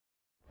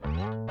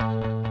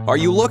Are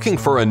you looking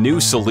for a new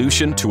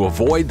solution to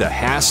avoid the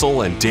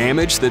hassle and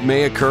damage that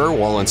may occur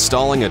while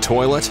installing a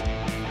toilet?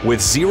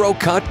 With zero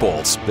cut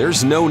bolts,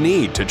 there's no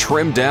need to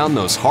trim down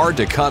those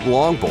hard-to-cut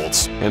long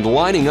bolts, and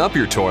lining up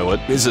your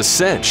toilet is a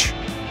cinch.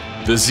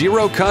 The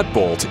zero cut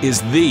bolt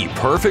is the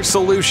perfect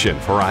solution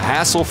for a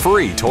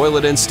hassle-free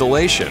toilet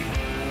installation.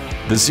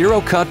 The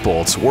zero cut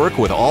bolts work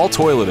with all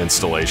toilet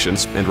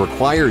installations and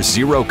require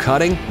zero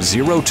cutting,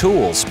 zero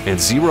tools, and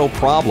zero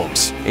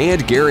problems,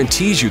 and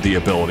guarantees you the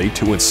ability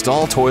to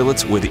install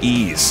toilets with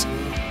ease.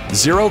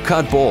 Zero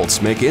cut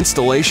bolts make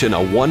installation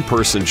a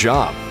one-person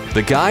job.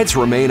 The guides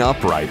remain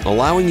upright,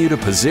 allowing you to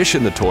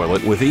position the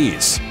toilet with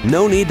ease.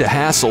 No need to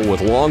hassle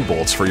with long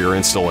bolts for your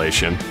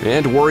installation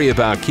and worry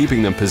about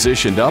keeping them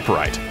positioned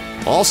upright.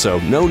 Also,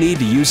 no need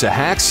to use a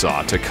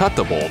hacksaw to cut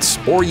the bolts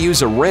or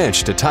use a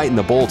wrench to tighten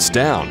the bolts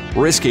down,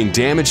 risking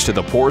damage to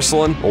the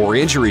porcelain or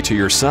injury to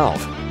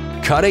yourself.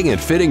 Cutting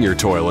and fitting your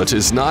toilet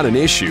is not an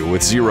issue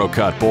with zero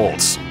cut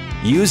bolts.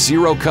 Use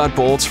zero cut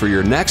bolts for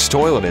your next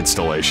toilet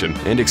installation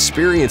and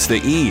experience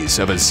the ease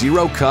of a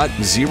zero cut,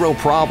 zero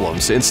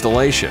problems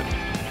installation.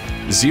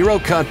 Zero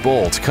cut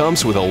bolt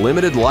comes with a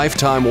limited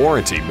lifetime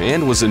warranty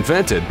and was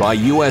invented by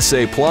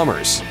USA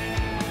plumbers.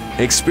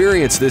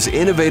 Experience this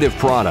innovative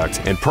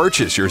product and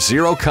purchase your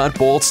zero cut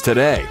bolts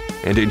today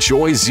and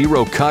enjoy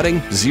zero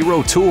cutting,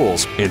 zero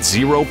tools, and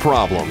zero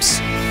problems.